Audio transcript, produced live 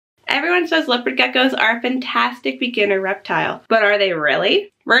Everyone says leopard geckos are a fantastic beginner reptile, but are they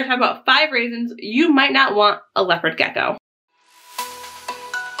really? We're going to talk about 5 reasons you might not want a leopard gecko.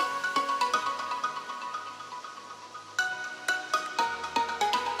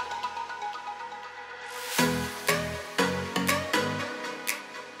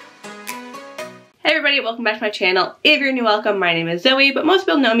 Hey everybody, welcome back to my channel. If you're new, welcome. My name is Zoe, but most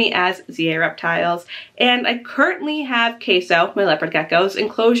people know me as ZA Reptiles, and I currently have Queso, my leopard gecko's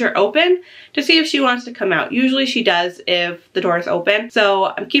enclosure open to see if she wants to come out. Usually she does if the door is open,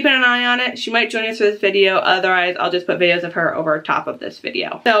 so I'm keeping an eye on it. She might join us for this video, otherwise I'll just put videos of her over top of this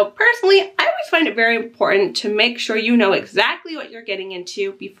video. So personally, I always find it very important to make sure you know exactly what you're getting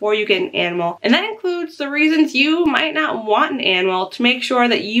into before you get an animal, and that includes the reasons you might not want an animal, to make sure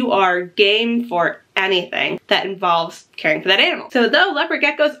that you are game for anything that involves caring for that animal. So though leopard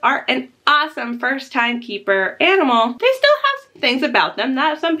geckos are an awesome first time keeper animal, they still have some things about them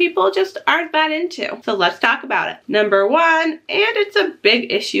that some people just aren't that into. So let's talk about it. Number 1, and it's a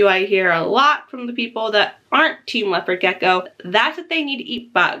big issue I hear a lot from the people that aren't team leopard gecko, that's that they need to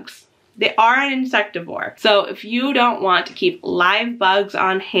eat bugs. They are an insectivore. So if you don't want to keep live bugs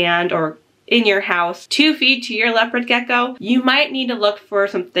on hand or in your house to feed to your leopard gecko, you might need to look for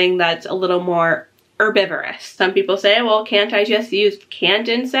something that's a little more herbivorous. Some people say, well, can't I just use canned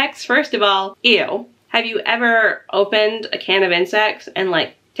insects? First of all, ew. Have you ever opened a can of insects and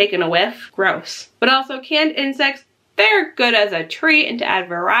like taken a whiff? Gross. But also canned insects, they're good as a treat and to add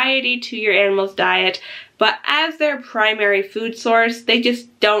variety to your animal's diet, but as their primary food source, they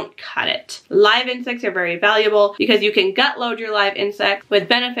just don't cut it. Live insects are very valuable because you can gut load your live insects with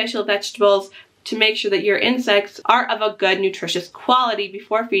beneficial vegetables to make sure that your insects are of a good nutritious quality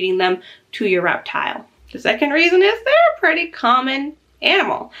before feeding them to your reptile. The second reason is they're a pretty common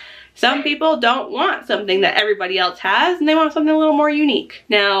animal. Some people don't want something that everybody else has, and they want something a little more unique.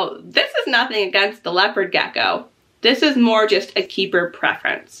 Now, this is nothing against the leopard gecko. This is more just a keeper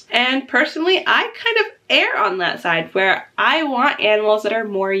preference. And personally, I kind of err on that side where I want animals that are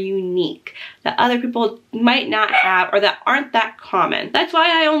more unique, that other people might not have or that aren't that common. That's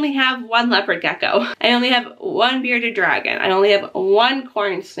why I only have 1 leopard gecko. I only have 1 bearded dragon. I only have 1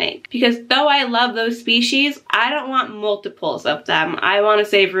 corn snake. Because though I love those species, I don't want multiples of them. I want to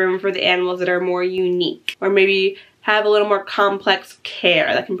save room for the animals that are more unique, or maybe have a little more complex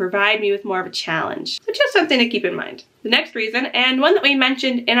care that can provide me with more of a challenge. So just something to keep in mind. The next reason, and one that we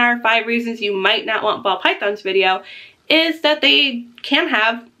mentioned in our 5 reasons you might not want ball pythons video, is that they can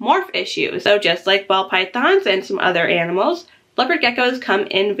have morph issues. So just like ball pythons and some other animals, leopard geckos come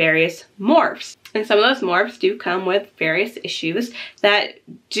in various morphs. And some of those morphs do come with various issues that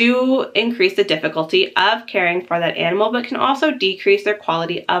do increase the difficulty of caring for that animal, but can also decrease their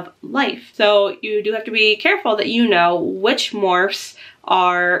quality of life. So you do have to be careful that you know which morphs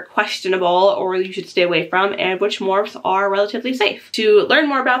are questionable or you should stay away from, and which morphs are relatively safe. To learn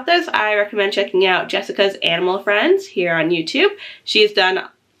more about this, I recommend checking out Jessica's Animal Friends here on YouTube. She's done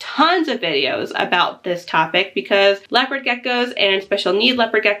tons of videos about this topic because leopard geckos and special need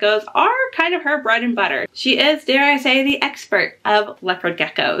leopard geckos are kind of her bread and butter. She is, dare I say, the expert of leopard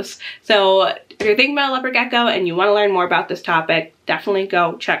geckos. So if you're thinking about a leopard gecko and you want to learn more about this topic, definitely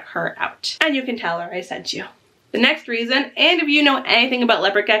go check her out. And you can tell her I sent you. The next reason, and if you know anything about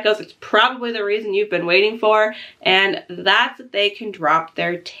leopard geckos, it's probably the reason you've been waiting for, and that's that they can drop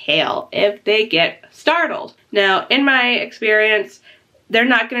their tail if they get startled. Now, in my experience, they're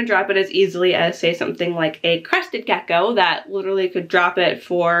not going to drop it as easily as, say, something like a crested gecko that literally could drop it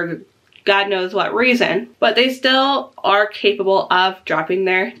for God knows what reason, but they still are capable of dropping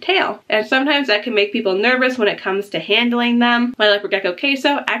their tail. And sometimes that can make people nervous when it comes to handling them. My leopard gecko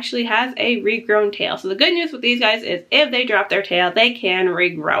Queso actually has a regrown tail. So the good news with these guys is if they drop their tail, they can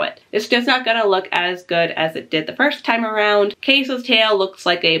regrow it. It's just not gonna look as good as it did the first time around. Queso's tail looks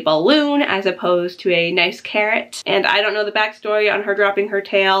like a balloon as opposed to a nice carrot. And I don't know the backstory on her dropping her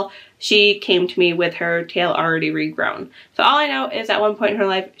tail. She came to me with her tail already regrown. So all I know is at one point in her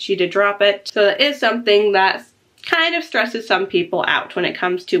life, she did drop it. So that is something that kind of stresses some people out when it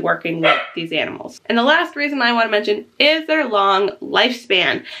comes to working with these animals. And the last reason I want to mention is their long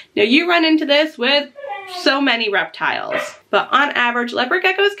lifespan. Now you run into this with so many reptiles, but on average, leopard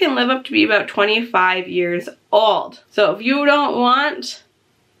geckos can live up to be about 25 years old. So if you don't want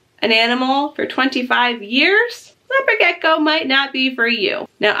an animal for 25 years, leopard gecko might not be for you.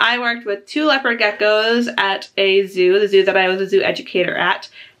 Now, I worked with 2 leopard geckos at a zoo, the zoo that I was a zoo educator at,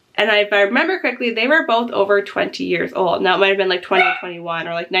 and if I remember correctly, they were both over 20 years old. Now, it might have been like 20 and 21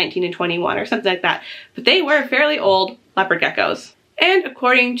 or like 19 and 21 or something like that, but they were fairly old leopard geckos. And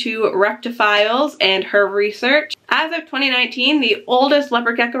according to Reptiles and her research, As of 2019, the oldest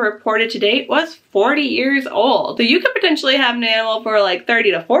leopard gecko reported to date was 40 years old. So you could potentially have an animal for like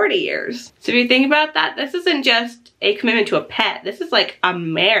 30 to 40 years. So if you think about that, this isn't just a commitment to a pet. This is like a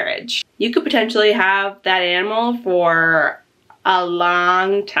marriage. You could potentially have that animal for a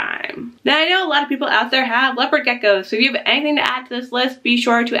long time. Now I know a lot of people out there have leopard geckos, so if you have anything to add to this list, be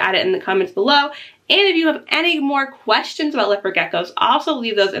sure to add it in the comments below. And if you have any more questions about leopard geckos, also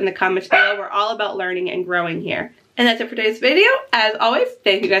leave those in the comments below. We're all about learning and growing here. And that's it for today's video. As always,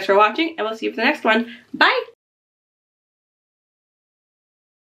 thank you guys for watching, and we'll see you for the next one. Bye!